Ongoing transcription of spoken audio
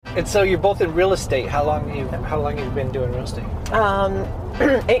And so you're both in real estate. How long have you been doing real estate?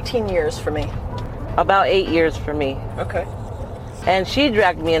 18 years for me. About 8 years for me. Okay. And she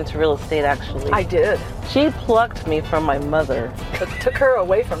dragged me into real estate, actually. I did. She plucked me from my mother. It took her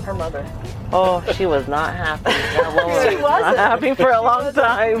away from her mother. Oh, she was not happy. That woman She was wasn't. not happy for a long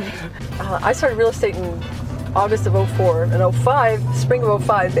time. I started real estate in August of 04. In 05, spring of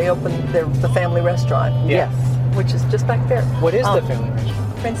 05, they opened the family restaurant. Yeah. Yes. Which is just back there. What is the family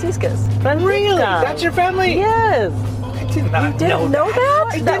restaurant? Francisca's. Really? That's your family? Yes. I did not Didn't know that?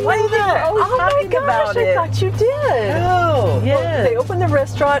 I didn't know that. Oh my talking gosh, about I it. thought you did. Oh. Yes. They opened the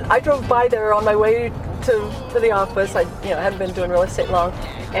restaurant. I drove by there on my way to the office. I hadn't been doing real estate long,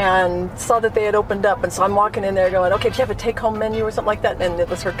 and saw that they had opened up. And so I'm walking in there going, okay, do you have a take-home menu or something like that? And it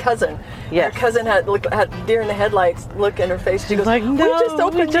was her cousin. Yes. Her cousin had deer in the headlights look in her face. She goes, like, we "No, just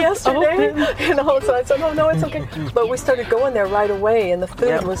opened we just yesterday." opened. So I said, no, it's okay. But we started going there right away, and the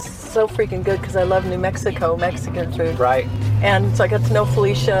food was so freaking good because I love New Mexico, Mexican food. Right. And so I got to know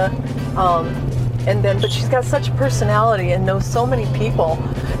Felicia, but she's got such personality and knows so many people,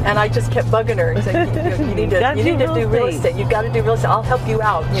 and I just kept bugging her and saying, you need to do real estate. You've got to do real estate. I'll help you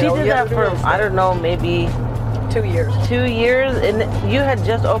out. She did that for, I don't know, maybe 2 years. 2 years, and you had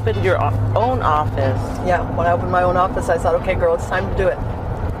just opened your own office. Yeah, when I opened my own office, I thought, okay, girl, it's time to do it.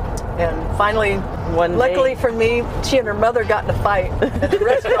 And finally, luckily for me, she and her mother got in a fight at the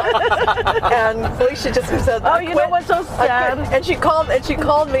restaurant, and Felicia just said, "Oh, you know what's so sad?" And she called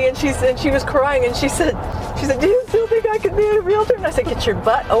me, and she was crying, and she said, "Do you still think I could be a realtor?" And I said, "Get your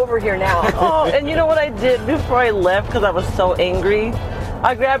butt over here now." Oh, and you know what I did before I left because I was so angry?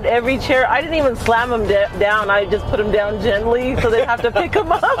 I grabbed every chair. I didn't even slam them down. I just put them down gently so they'd have to pick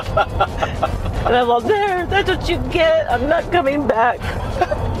them up. And I was like, that's what you get. I'm not coming back.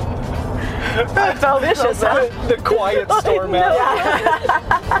 I felt vicious. The quiet storm out.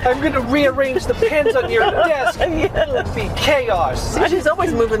 I'm going to rearrange the pens on your desk. It'll be chaos. See, she's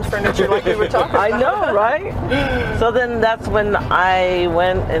always moving furniture like we were talking about. I know, right? So then that's when I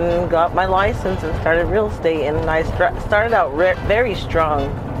went and got my license and started real estate, and I started out very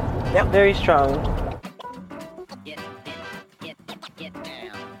strong. Yep. Very strong.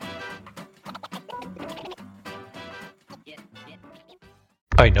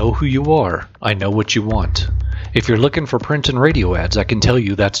 I know who you are. I know what you want. If you're looking for print and radio ads, I can tell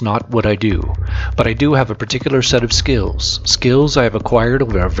you that's not what I do. But I do have a particular set of skills. Skills I have acquired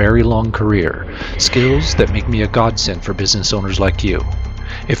over a very long career. Skills that make me a godsend for business owners like you.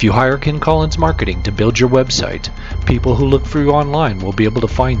 If you hire Ken Collins Marketing to build your website, people who look for you online will be able to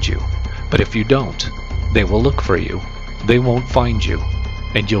find you. But if you don't, they will look for you. They won't find you.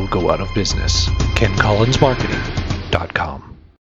 And you'll go out of business. KenCollinsMarketing.com